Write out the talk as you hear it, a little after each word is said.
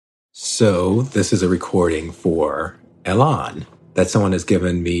So this is a recording for Elan that someone has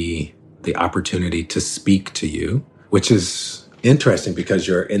given me the opportunity to speak to you, which is interesting because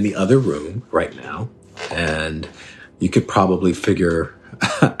you're in the other room right now, and you could probably figure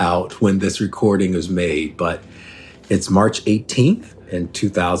out when this recording is made, but it's March 18th in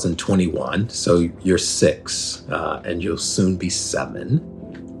 2021, so you're 6, and you'll soon be 7.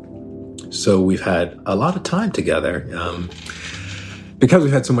 So we've had a lot of time together. Because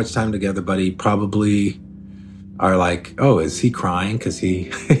we've had so much time together, buddy, probably are like, oh, is he crying? Because he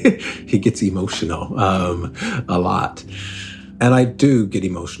he gets emotional a lot. And I do get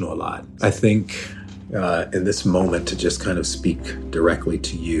emotional a lot. I think in this moment to just kind of speak directly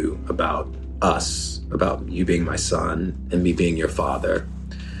to you about us, about you being my son and me being your father.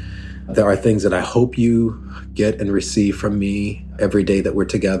 There are things that I hope you get and receive from me every day that we're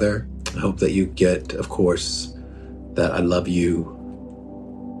together. I hope that you get, of course, that I love you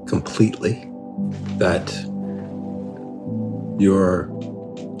completely, that your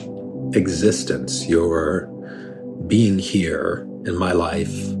existence, your being here in my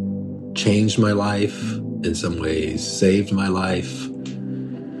life, changed my life in some ways, saved my life,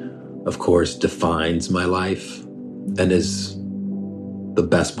 of course, defines my life, and is the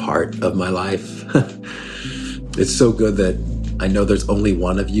best part of my life. It's so good that I know there's only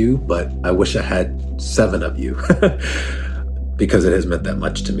one of you, but I wish I had 7 of you. Because it has meant that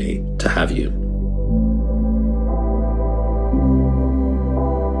much to me to have you.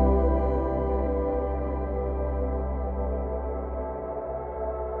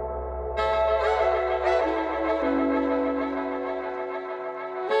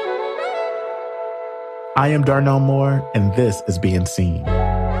 I am Darnell Moore, and this is Being Seen,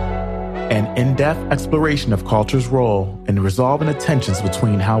 an in-depth exploration of culture's role in resolving the tensions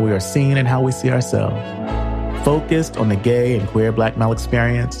between how we are seen and how we see ourselves. Focused on the gay and queer Black male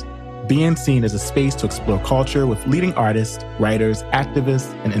experience, Being Seen is a space to explore culture with leading artists, writers,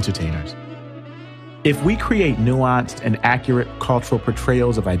 activists, and entertainers. If we create nuanced and accurate cultural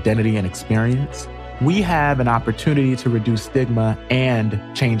portrayals of identity and experience, we have an opportunity to reduce stigma and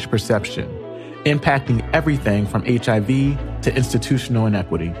change perception, impacting everything from HIV to institutional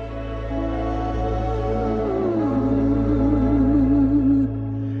inequity.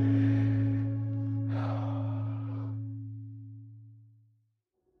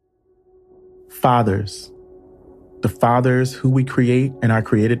 Fathers. The fathers who we create and are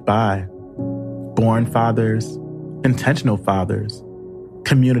created by. Born fathers, intentional fathers,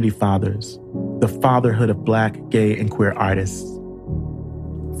 community fathers, the fatherhood of Black, gay, and queer artists.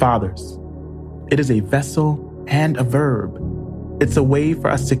 Fathers. It is a vessel and a verb. It's a way for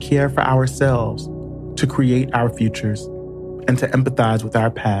us to care for ourselves, to create our futures, and to empathize with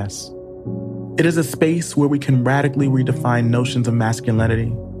our past. It is a space where we can radically redefine notions of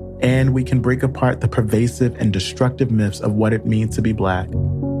masculinity, and we can break apart the pervasive and destructive myths of what it means to be Black,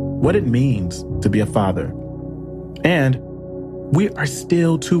 what it means to be a father. And we are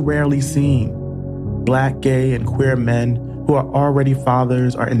still too rarely seen. Black, gay, and queer men who are already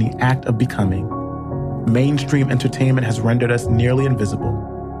fathers are in the act of becoming. Mainstream entertainment has rendered us nearly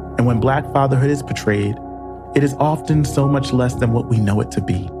invisible. And when Black fatherhood is portrayed, it is often so much less than what we know it to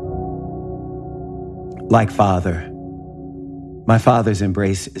be. Like father. My father's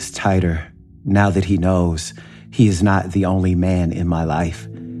embrace is tighter now that he knows he is not the only man in my life.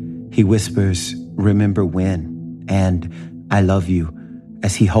 He whispers, "Remember when?" and "I love you,"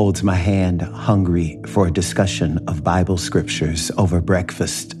 as he holds my hand hungry for a discussion of Bible scriptures over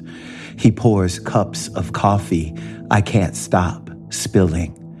breakfast. He pours cups of coffee I can't stop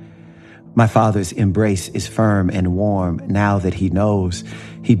spilling. My father's embrace is firm and warm now that he knows.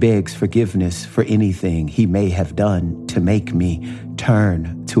 He begs forgiveness for anything he may have done to make me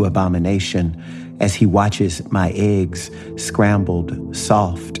turn to abomination as he watches my eggs scrambled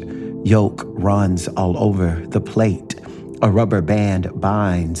soft. Yolk runs all over the plate. A rubber band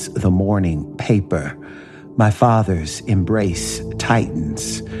binds the morning paper. My father's embrace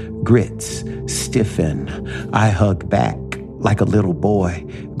tightens. Grits stiffen. I hug back like a little boy,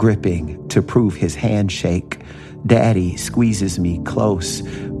 gripping to prove his handshake. Daddy squeezes me close,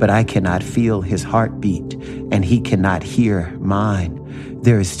 but I cannot feel his heartbeat, and he cannot hear mine.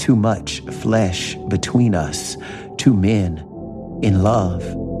 There is too much flesh between us, 2 men in love.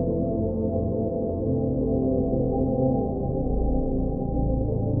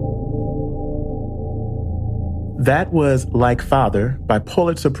 That was Like Father by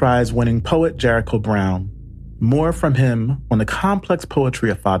Pulitzer Prize-winning poet Jericho Brown. More from him on the complex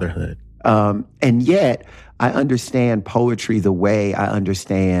poetry of fatherhood. And yet, I understand poetry the way I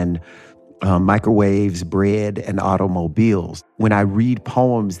understand microwaves, bread, and automobiles. When I read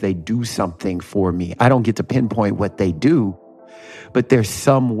poems, they do something for me. I don't get to pinpoint what they do, but there's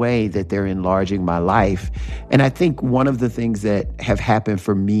some way that they're enlarging my life. And I think one of the things that have happened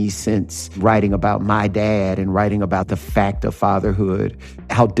for me since writing about my dad and writing about the fact of fatherhood,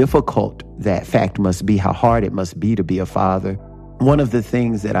 how difficult that fact must be, how hard it must be to be a father. One of the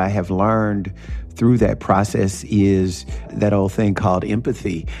things that I have learned through that process is that old thing called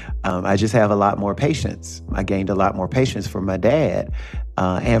empathy. I just have a lot more patience. I gained a lot more patience for my dad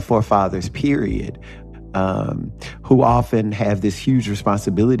and for fathers, period. Who often have this huge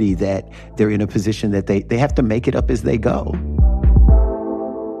responsibility that they're in a position that they have to make it up as they go.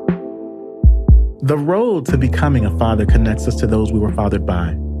 The road to becoming a father connects us to those we were fathered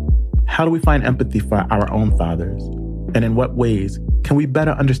by. How do we find empathy for our own fathers? And in what ways can we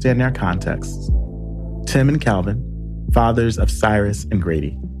better understand their contexts? Tim and Calvin, fathers of Cyrus and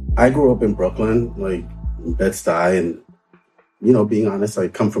Grady. I grew up in Brooklyn, like in Bed-Stuy, and, being honest, I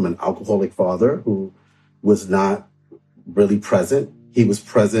come from an alcoholic father who was not really present. He was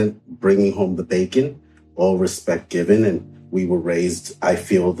present bringing home the bacon, all respect given, and we were raised, I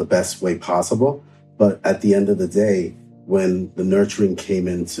feel, the best way possible. But at the end of the day, when the nurturing came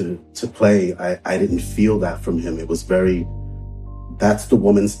into play, I didn't feel that from him. It was that's the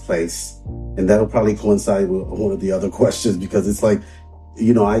woman's place. And that'll probably coincide with one of the other questions, because it's like,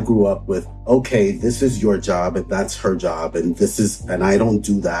 I grew up with, okay, this is your job and that's her job, and and I don't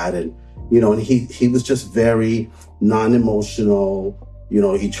do that. And and he was just very non-emotional.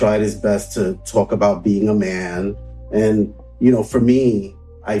 He tried his best to talk about being a man. And, for me,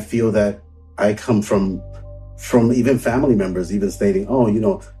 I feel that I come from even family members even stating,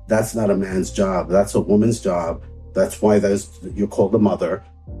 oh, that's not a man's job. That's a woman's job. That's why you're called a mother.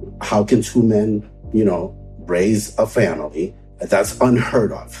 How can two men, raise a family? That's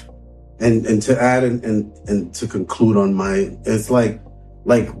unheard of. And to add and to conclude on it's like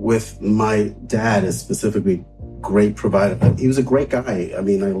with my dad is specifically great provider. He was a great guy. I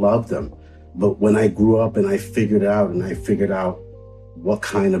mean, I loved him. But when I grew up and I figured out what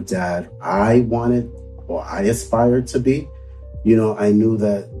kind of dad I wanted or I aspired to be, I knew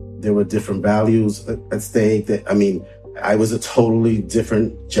that there were different values at stake. I was a totally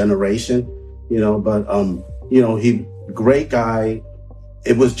different generation, but, he, great guy.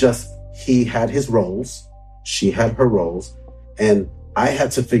 It was just, he had his roles. She had her roles. And I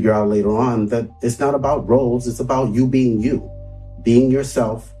had to figure out later on that it's not about roles. It's about you, being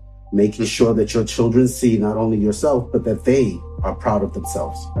yourself, making sure that your children see not only yourself, but that they are proud of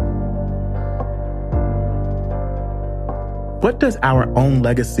themselves. What does our own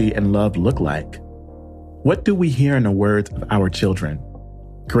legacy and love look like? What do we hear in the words of our children?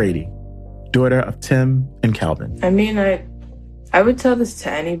 Grady, daughter of Tim and Calvin. I would tell this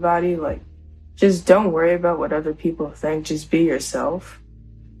to anybody, just don't worry about what other people think. Just be yourself.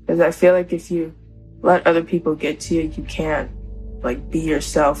 Because I feel like if you let other people get to you, you can't, be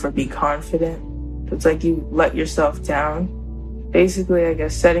yourself or be confident. It's like you let yourself down. Basically, I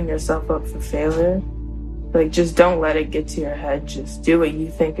guess, setting yourself up for failure. Just don't let it get to your head. Just do what you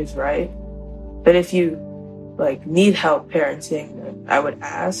think is right. But if you, need help parenting, then I would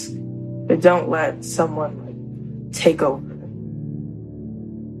ask. But don't let someone, take over.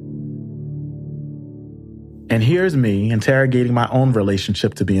 And here's me interrogating my own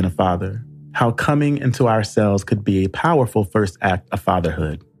relationship to being a father, how coming into ourselves could be a powerful first act of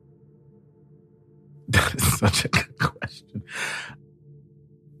fatherhood. That is such a good question.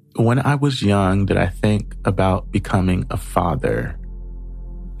 When I was young, did I think about becoming a father?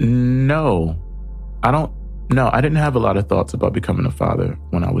 No, I didn't have a lot of thoughts about becoming a father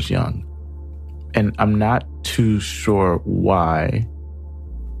when I was young. And I'm not too sure why.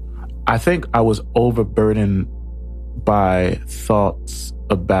 I think I was overburdened by thoughts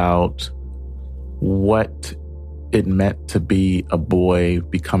about what it meant to be a boy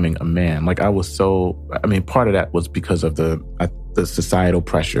becoming a man. Part of that was because of the societal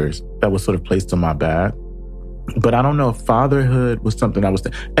pressures that was sort of placed on my back. But I don't know if fatherhood was something I was...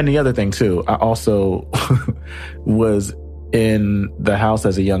 And the other thing too, I also was in the house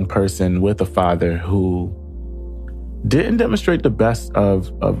as a young person with a father who didn't demonstrate the best of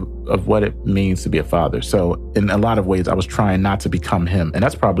what it means to be a father. So in a lot of ways, I was trying not to become him. And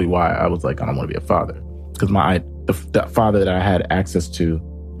that's probably why I was like, I don't want to be a father. Because the father that I had access to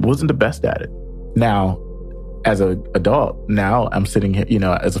wasn't the best at it. Now, as an adult, now I'm sitting here,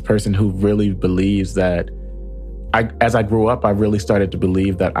 as a person who really believes that as I grew up, I really started to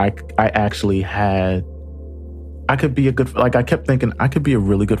believe that I could be a good, I kept thinking I could be a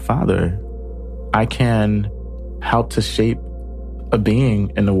really good father. I can help to shape a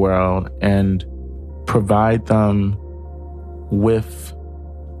being in the world and provide them with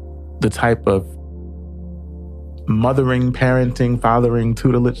the type of mothering, parenting, fathering,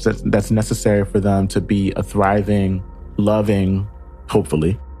 tutelage that's necessary for them to be a thriving, loving,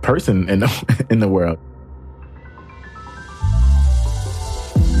 hopefully, person in the world.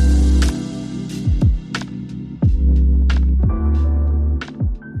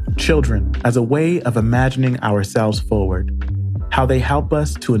 Children as a way of imagining ourselves forward, how they help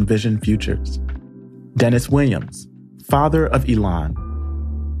us to envision futures. Dennis Williams, father of Elon.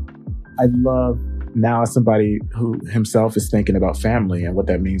 I love now, as somebody who himself is thinking about family and what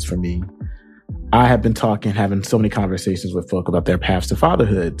that means for me, I have been having so many conversations with folk about their paths to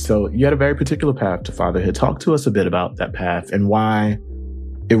fatherhood. So you had a very particular path to fatherhood. Talk to us a bit about that path and why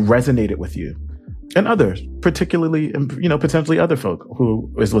it resonated with you and others, particularly, potentially other folk who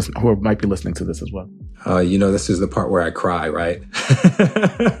might be listening to this as well. This is the part where I cry, right?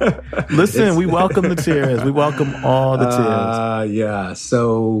 Listen, we welcome the tears. We welcome all the tears. Yeah.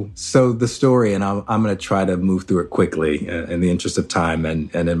 So the story, and I'm going to try to move through it quickly in the interest of time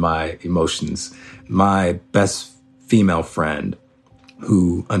and in my emotions. My best female friend,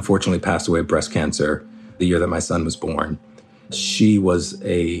 who unfortunately passed away of breast cancer the year that my son was born, she was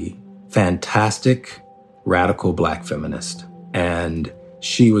a fantastic, radical Black feminist. And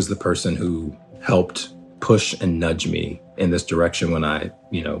she was the person who helped push and nudge me in this direction when I,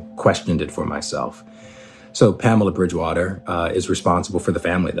 questioned it for myself. So Pamela Bridgewater is responsible for the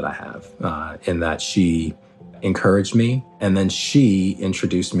family that I have, in that she encouraged me. And then she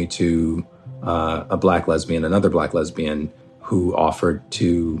introduced me to another Black lesbian who offered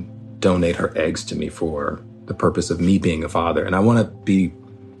to donate her eggs to me for the purpose of me being a father. And I'm going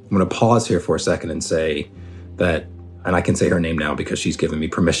to pause here for a second and say that, and I can say her name now because she's given me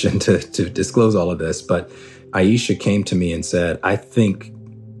permission to disclose all of this, but Aisha came to me and said, I think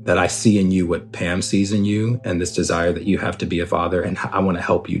that I see in you what Pam sees in you and this desire that you have to be a father, and I want to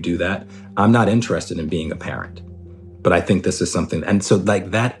help you do that. I'm not interested in being a parent, but I think this is something. And so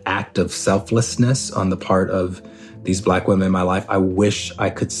like that act of selflessness on the part of these Black women in my life, I wish I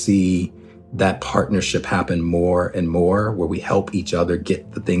could see that partnership happen more and more, where we help each other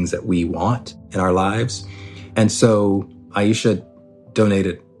get the things that we want in our lives. And so Aisha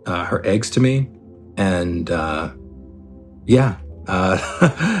donated her eggs to me, and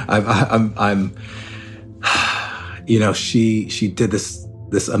she did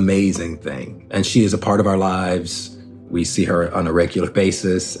this amazing thing, and she is a part of our lives. We see her on a regular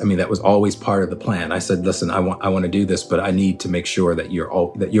basis. I mean, that was always part of the plan. I said, listen, I want to do this, but I need to make sure that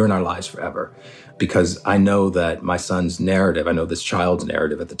you're in our lives forever, because I know that my son's narrative, I know this child's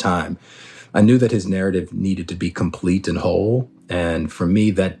narrative at the time, I knew that his narrative needed to be complete and whole. And for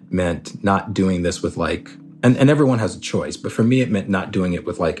me, that meant not doing this with and everyone has a choice, but for me, it meant not doing it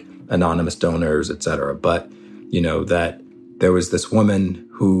with anonymous donors, et cetera. But, that there was this woman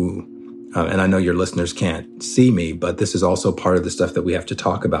who, and I know your listeners can't see me, but this is also part of the stuff that we have to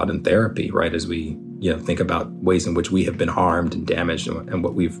talk about in therapy, right? As we, think about ways in which we have been harmed and damaged and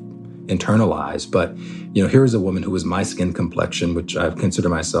what we've internalized. But, here is a woman who was my skin complexion, which I consider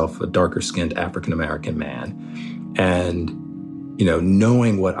myself a darker skinned African-American man. And,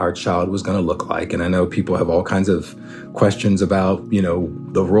 knowing what our child was going to look like. And I know people have all kinds of questions about,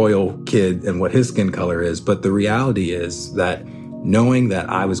 the royal kid and what his skin color is. But the reality is that knowing that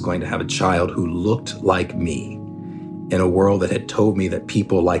I was going to have a child who looked like me in a world that had told me that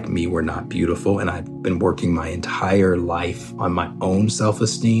people like me were not beautiful, and I've been working my entire life on my own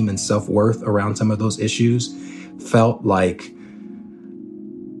self-esteem and self-worth around some of those issues, felt like,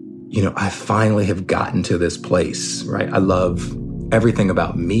 I finally have gotten to this place, right? I love everything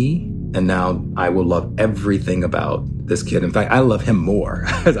about me, and now I will love everything about this kid. In fact, I love him more.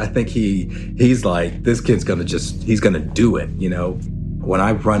 I think he's like, this kid's he's gonna do it, When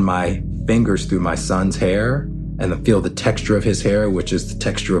I run my fingers through my son's hair and I feel the texture of his hair, which is the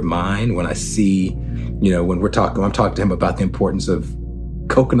texture of mine, when I see, when I'm talking to him about the importance of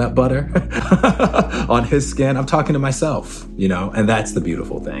coconut butter on his skin, I'm talking to myself, and that's the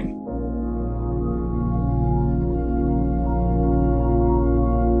beautiful thing.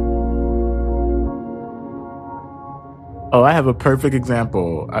 Oh, I have a perfect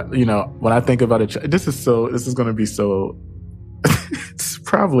example. When I think about it, this is going to be so, it's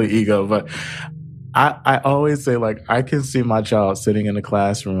probably ego, but I always say, I can see my child sitting in a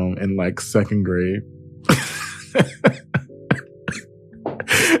classroom in second grade.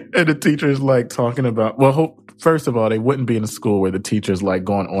 And the teacher's talking about, first of all, they wouldn't be in a school where the teacher's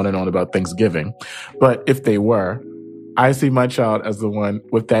going on and on about Thanksgiving. But if they were, I see my child as the one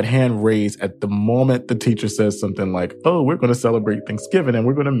with that hand raised at the moment the teacher says something like, oh, we're going to celebrate Thanksgiving and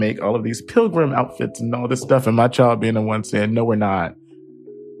we're going to make all of these pilgrim outfits and all this stuff. And my child being the one saying, no, we're not.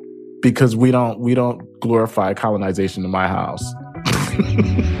 Because we don't glorify colonization in my house.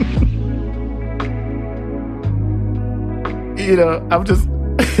 I'm just,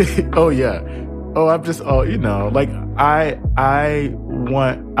 I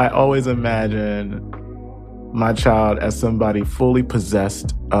always imagine my child as somebody fully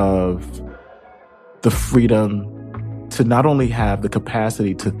possessed of the freedom to not only have the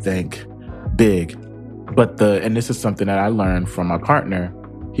capacity to think big, but and this is something that I learned from my partner,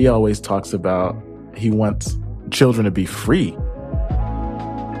 he always talks about he wants children to be free.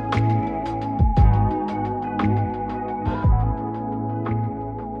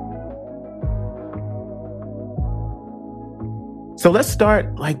 So let's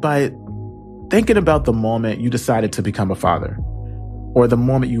start by thinking about the moment you decided to become a father, or the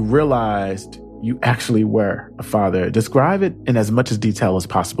moment you realized you actually were a father. Describe it in as much as detail as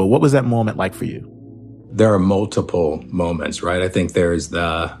possible. What was that moment like for you? There are multiple moments, right? I think there's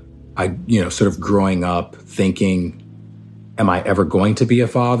sort of growing up thinking, am I ever going to be a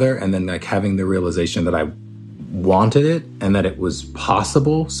father? And then having the realization that I wanted it and that it was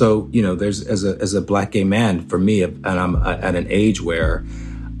possible. So, there's as a Black gay man, for me, and I'm at an age where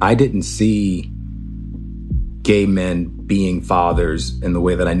I didn't see gay men being fathers in the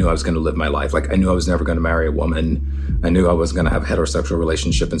way that I knew I was going to live my life. I knew I was never going to marry a woman. I knew I was going to have a heterosexual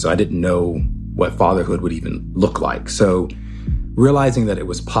relationship. And so I didn't know what fatherhood would even look like. So realizing that it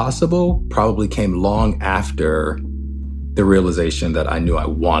was possible probably came long after the realization that I knew I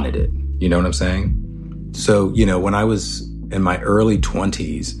wanted it. You know what I'm saying? So, when I was in my early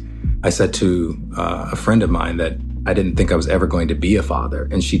 20s, I said to a friend of mine that I didn't think I was ever going to be a father.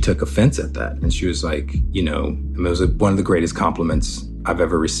 And she took offense at that. And she was like, it was one of the greatest compliments I've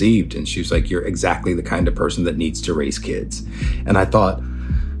ever received. And she was like, you're exactly the kind of person that needs to raise kids. And I thought,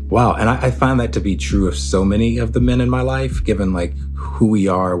 wow. And I find that to be true of so many of the men in my life, given who we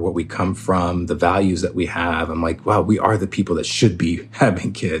are, where we come from, the values that we have. I'm like, wow, we are the people that should be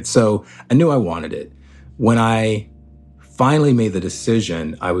having kids. So I knew I wanted it. When I finally made the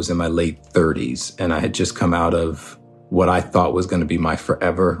decision, I was in my late 30s and I had just come out of what I thought was going to be my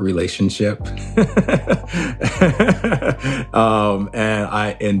forever relationship. When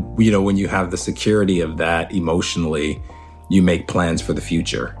you have the security of that emotionally, you make plans for the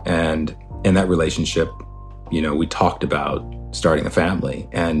future. And in that relationship, we talked about starting a family.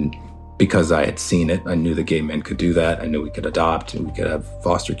 And because I had seen it, I knew that gay men could do that. I knew we could adopt, and we could have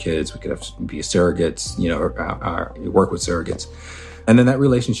foster kids, we could be surrogates, or work with surrogates. And then that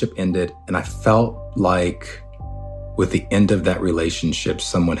relationship ended, and I felt like with the end of that relationship,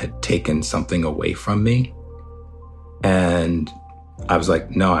 someone had taken something away from me. And I was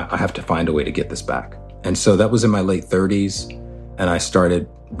like, no, I have to find a way to get this back. And so that was in my late 30s, and I started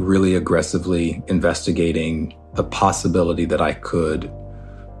really aggressively investigating the possibility that I could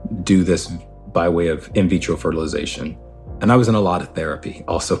do this by way of in vitro fertilization. And I was in a lot of therapy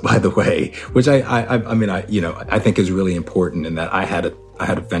also, by the way, which I think is really important, in that I had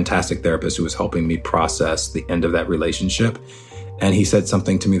a fantastic therapist who was helping me process the end of that relationship. And he said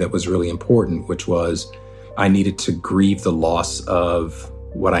something to me that was really important, which was I needed to grieve the loss of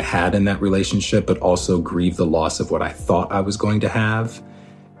what I had in that relationship, but also grieve the loss of what I thought I was going to have.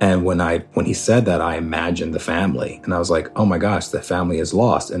 And when he said that, I imagined the family, and I was like, oh my gosh, the family is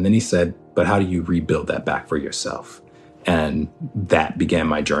lost. And then he said, but how do you rebuild that back for yourself? And that began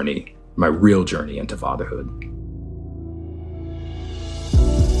my journey, my real journey into fatherhood.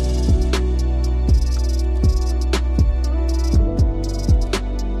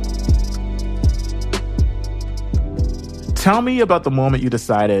 Tell me about the moment you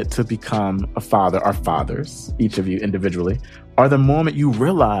decided to become a father, or fathers, each of you individually, or the moment you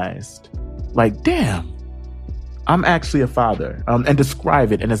realized, damn, I'm actually a father, and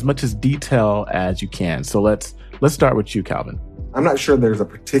describe it in as much as detail as you can. So let's start with you, Calvin. I'm not sure there's a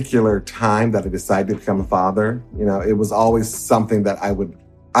particular time that I decided to become a father. It was always something that I would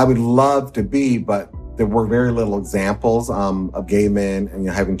love to be, but there were very little examples of gay men and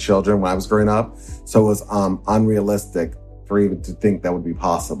having children when I was growing up. So it was unrealistic for even to think that would be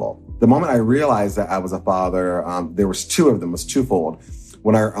possible. The moment I realized that I was a father, there was two of them, it was twofold.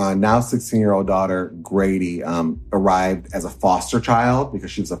 When our now 16-year-old daughter, Grady, arrived as a foster child,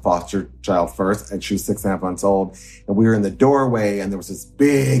 because she was a foster child first, and she was 6.5 months old. And we were in the doorway, and there was this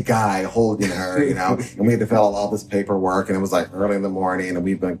big guy holding her, and we had to fill out all this paperwork, and it was early in the morning, and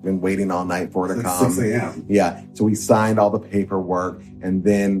we've been waiting all night for her to come. 6 a.m. Yeah. So we signed all the paperwork, and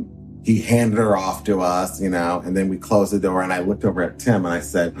then he handed her off to us, and then we closed the door, and I looked over at Tim and I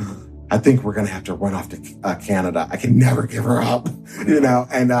said, I think we're going to have to run off to Canada. I can never give her up,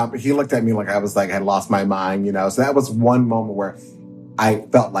 and he looked at me like I was like, I had lost my mind, So that was one moment where I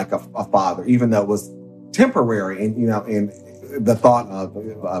felt like a father, even though it was temporary. And, and the thought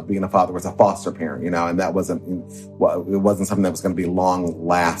of being a father was a foster parent, and that wasn't something that was going to be long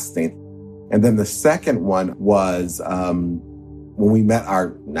lasting. And then the second one was when we met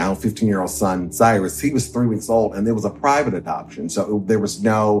our now 15-year-old son, Cyrus. He was 3 weeks old, and there was a private adoption. So there was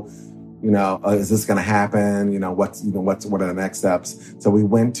no, is this going to happen? What are the next steps? So we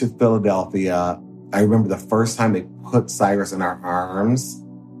went to Philadelphia. I remember the first time they put Cyrus in our arms,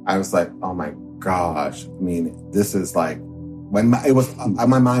 I was like, oh my gosh. I mean, this is like, my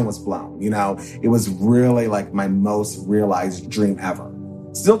mind was blown. It was really like my most realized dream ever.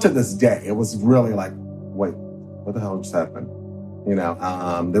 Still to this day, it was really like, wait, what the hell just happened?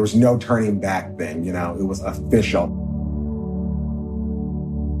 There was no turning back then, it was official.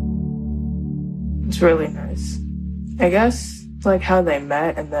 It's really nice. I guess it's like how they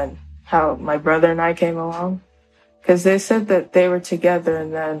met and then how my brother and I came along. Because they said that they were together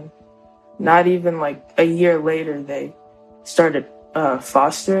and then not even like a year later, they started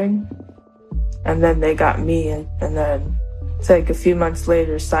fostering. And then they got me, and then it's like a few months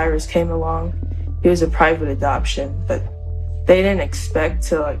later, Cyrus came along. He was a private adoption, but they didn't expect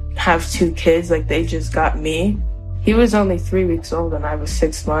to like have 2 kids. Like they just got me. He was only 3 weeks old and I was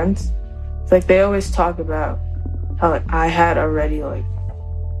 6 months. It's like they always talk about how like I had already like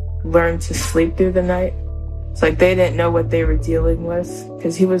learned to sleep through the night. It's like they didn't know what they were dealing with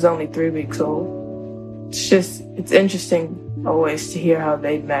because he was only 3 weeks old. It's interesting always to hear how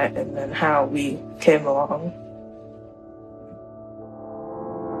they met and then how we came along.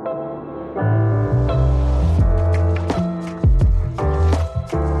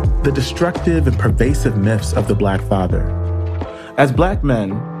 The destructive and pervasive myths of the Black father. As Black men,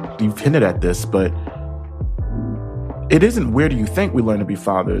 you've hinted at this, but it isn't where do you think we learn to be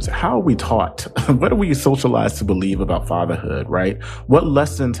fathers? How are we taught? What are we socialized to believe about fatherhood, right? What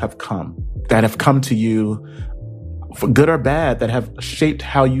lessons have come to you, for good or bad, that have shaped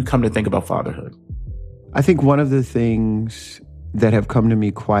how you come to think about fatherhood? I think one of the things that have come to me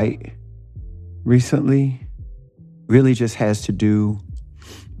quite recently really just has to do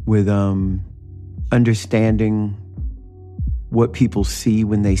with understanding what people see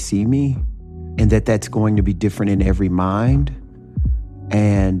when they see me, and that's going to be different in every mind.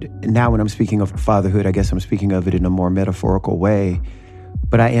 And now when I'm speaking of fatherhood, I guess I'm speaking of it in a more metaphorical way,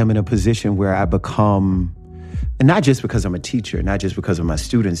 but I am in a position where I become, and not just because I'm a teacher, not just because of my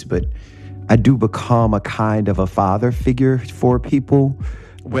students, but I do become a kind of a father figure for people,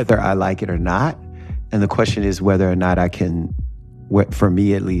 whether I like it or not. And the question is whether or not I can, for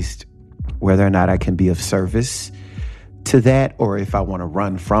me at least, whether or not I can be of service to that, or if I want to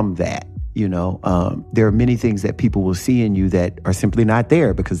run from that. There are many things that people will see in you that are simply not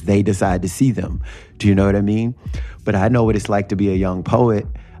there because they decide to see them. Do you know what I mean? But I know what it's like to be a young poet.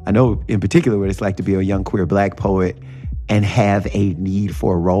 I know in particular what it's like to be a young queer Black poet and have a need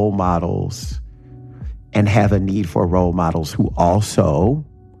for role models, who also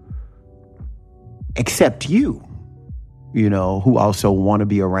accept you, who also want to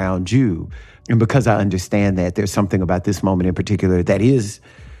be around you. And because I understand that, there's something about this moment in particular that is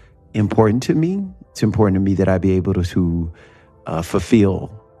important to me. It's important to me that I be able to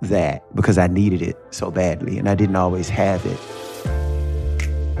fulfill that because I needed it so badly and I didn't always have it.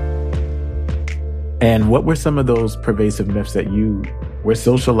 And what were some of those pervasive myths that you were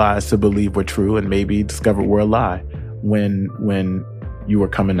socialized to believe were true and maybe discovered were a lie when you were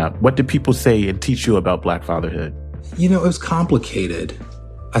coming up? What did people say and teach you about Black fatherhood? It was complicated.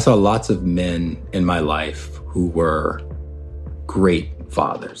 I saw lots of men in my life who were great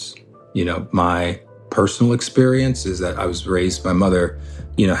fathers. My personal experience is that I was raised, my mother,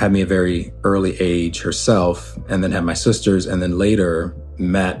 had me at a very early age herself, and then had my sisters, and then later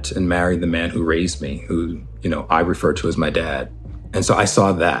met and married the man who raised me, who, I refer to as my dad. And so I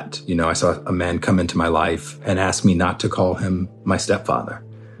saw that, I saw a man come into my life and ask me not to call him my stepfather.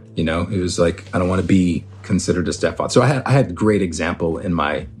 It was like, I don't want to be considered a stepfather. So I had a great example in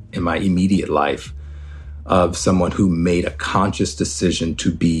my immediate life of someone who made a conscious decision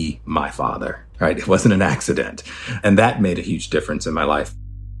to be my father, right? It wasn't an accident. And that made a huge difference in my life.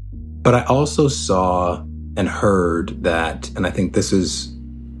 But I also saw and heard that, and I think this is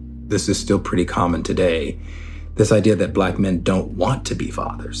still pretty common today, this idea that Black men don't want to be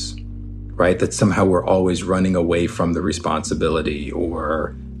fathers, right? That somehow we're always running away from the responsibility,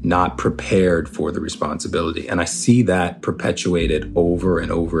 or not prepared for the responsibility. And I see that perpetuated over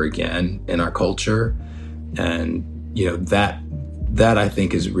and over again in our culture. And, that I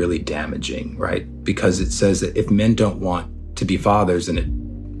think is really damaging, right? Because it says that if men don't want to be fathers, and it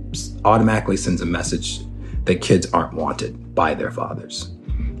automatically sends a message that kids aren't wanted by their fathers.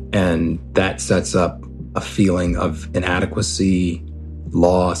 And that sets up a feeling of inadequacy,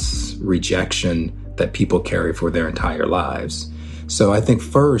 loss, rejection that people carry for their entire lives. So I think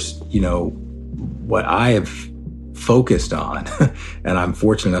first, what I have focused on, and I'm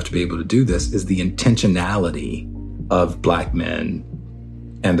fortunate enough to be able to do this, is the intentionality of Black men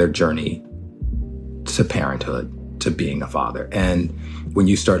and their journey to parenthood, to being a father. And when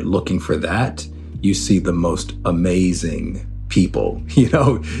you start looking for that, you see the most amazing people.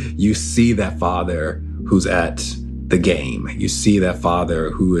 You see that father who's at the game. You see that father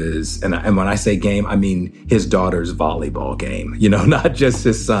who is, and when I say game, I mean his daughter's volleyball game, not just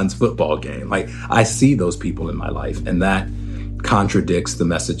his son's football game. Like, I see those people in my life, and that contradicts the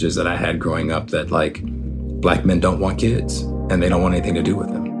messages that I had growing up that, like, Black men don't want kids and they don't want anything to do with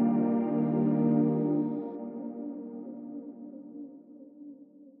them.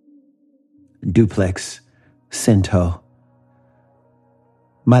 Duplex, Cento.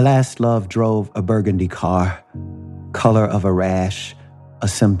 My last love drove a burgundy car, color of a rash, a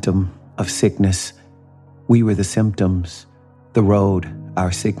symptom of sickness. We were the symptoms, the road,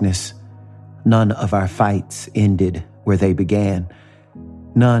 our sickness. None of our fights ended where they began.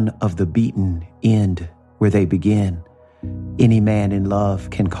 None of the beaten end where they begin. Any man in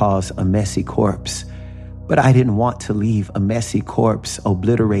love can cause a messy corpse, but I didn't want to leave a messy corpse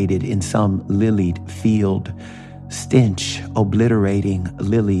obliterated in some lilied field. Stench obliterating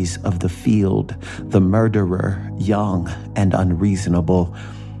lilies of the field, the murderer, young and unreasonable.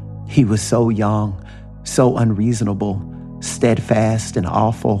 He was so young, so unreasonable, steadfast and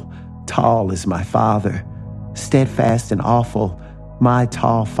awful, tall as my father. Steadfast and awful, my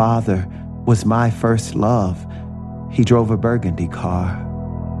tall father was my first love. He drove a burgundy car.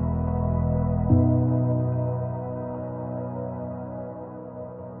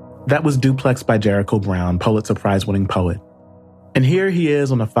 That was Duplex by Jericho Brown, Pulitzer Prize-winning poet. And here he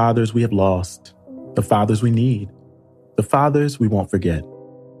is on the fathers we have lost, the fathers we need, the fathers we won't forget.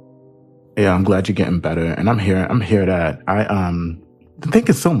 Yeah, I'm glad you're getting better, and I'm here that. I'm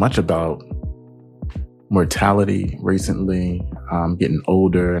thinking so much about mortality recently. I'm getting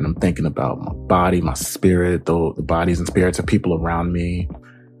older, and I'm thinking about my body, my spirit, the bodies and spirits of people around me.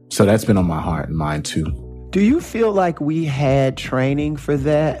 So that's been on my heart and mind too. Do you feel like we had training for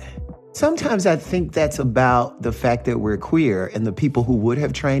that? Sometimes I think that's about the fact that we're queer, and the people who would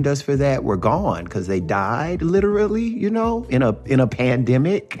have trained us for that were gone because they died literally, in a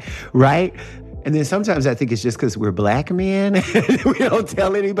pandemic, right? And then sometimes I think it's just because we're Black men and we don't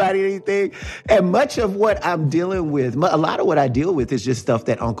tell anybody anything. And much of what I'm dealing with, a lot of what I deal with is just stuff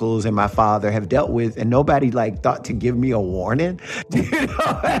that uncles and my father have dealt with, and nobody thought to give me a warning. Do you know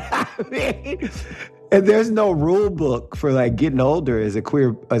what I mean? And there's no rule book for getting older as a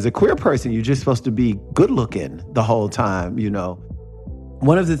queer person. You're just supposed to be good looking the whole time,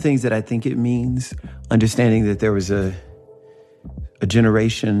 One of the things that I think it means, understanding that there was a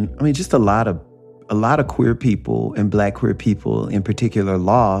generation, just a lot of queer people and Black queer people in particular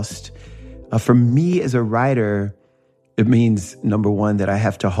lost. For me as a writer, it means, number one, that I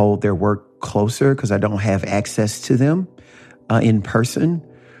have to hold their work closer because I don't have access to them in person.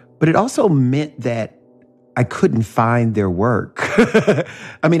 But it also meant that I couldn't find their work.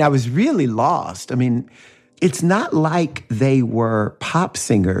 I was really lost. It's not like they were pop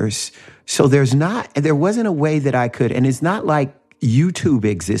singers. So there wasn't a way that I could, and it's not like YouTube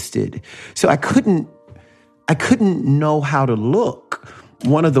existed. So I couldn't know how to look.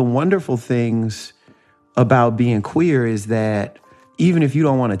 One of the wonderful things about being queer is that even if you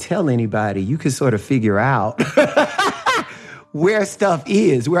don't want to tell anybody, you can sort of figure out where stuff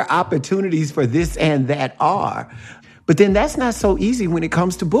is, where opportunities for this and that are. But then that's not so easy when it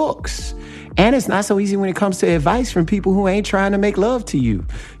comes to books. And it's not so easy when it comes to advice from people who ain't trying to make love to you.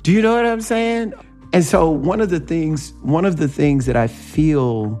 Do you know what I'm saying? And so one of the things that I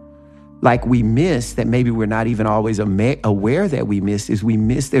feel like we miss, that maybe we're not even always aware that we miss, is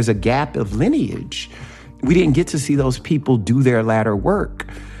there's a gap of lineage. We didn't get to see those people do their latter work.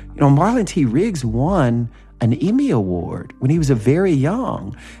 Marlon T. Riggs won an Emmy Award when he was very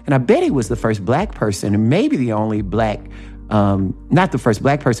young. And I bet he was the first Black person, and maybe the only not the first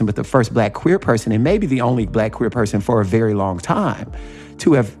Black person, but the first Black queer person, and maybe the only Black queer person for a very long time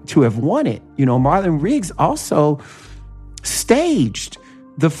to have won it. Marlon Riggs also staged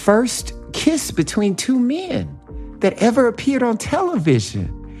the first kiss between two men that ever appeared on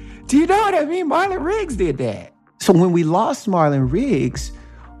television. Do you know what I mean? Marlon Riggs did that. So when we lost Marlon Riggs,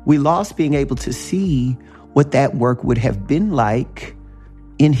 we lost being able to see what that work would have been like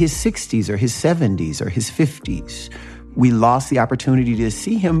in his 60s or his 70s or his 50s. We lost the opportunity to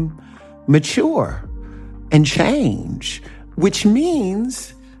see him mature and change, which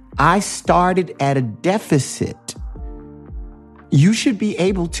means I started at a deficit. You should be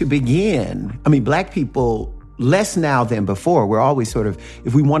able to begin. I mean, Black people, less now than before. We're always sort of,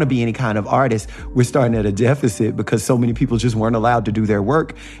 if we want to be any kind of artist, we're starting at a deficit because so many people just weren't allowed to do their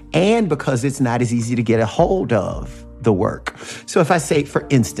work and because it's not as easy to get a hold of the work. So if I say, for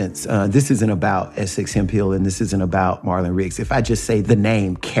instance, this isn't about Essex Hemphill and this isn't about Marlon Riggs. If I just say the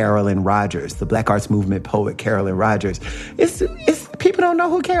name Carolyn Rogers, the Black Arts Movement poet Carolyn Rogers, it's people don't know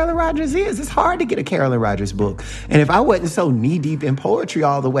who Carolyn Rogers is. It's hard to get a Carolyn Rogers book. And if I wasn't so knee-deep in poetry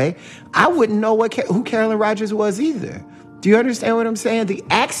all the way, I wouldn't know who Carolyn Rogers was either. Do you understand what I'm saying? The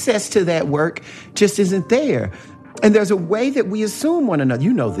access to that work just isn't there. And there's a way that we assume one another.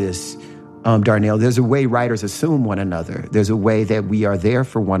 You know this, Darnell. There's a way writers assume one another. There's a way that we are there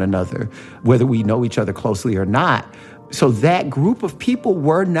for one another, whether we know each other closely or not. So that group of people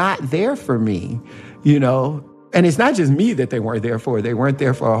were not there for me, you know. And it's not just me that they weren't there for. They weren't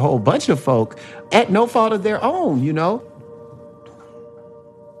there for a whole bunch of folk at no fault of their own, you know?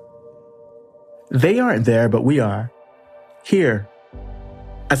 They aren't there, but we are. Here,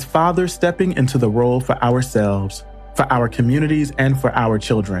 as fathers stepping into the role for ourselves, for our communities, and for our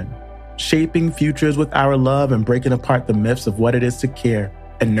children, shaping futures with our love and breaking apart the myths of what it is to care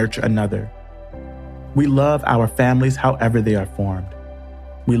and nurture another. We love our families however they are formed.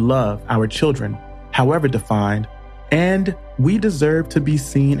 We love our children however defined, and we deserve to be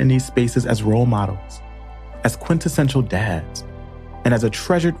seen in these spaces as role models, as quintessential dads, and as a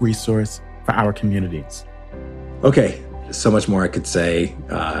treasured resource for our communities. Okay, so much more I could say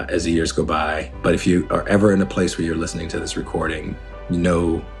as the years go by, but if you are ever in a place where you're listening to this recording, you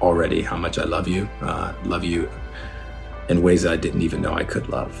know already how much I love you in ways that I didn't even know I could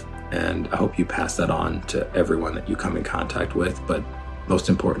love. And I hope you pass that on to everyone that you come in contact with, but most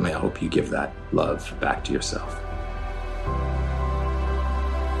importantly, I hope you give that love back to yourself.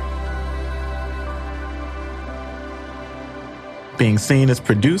 Being Seen is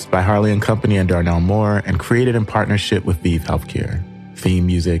produced by Harley & Company and Darnell Moore and created in partnership with Vive Healthcare. Theme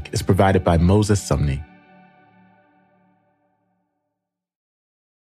music is provided by Moses Sumney.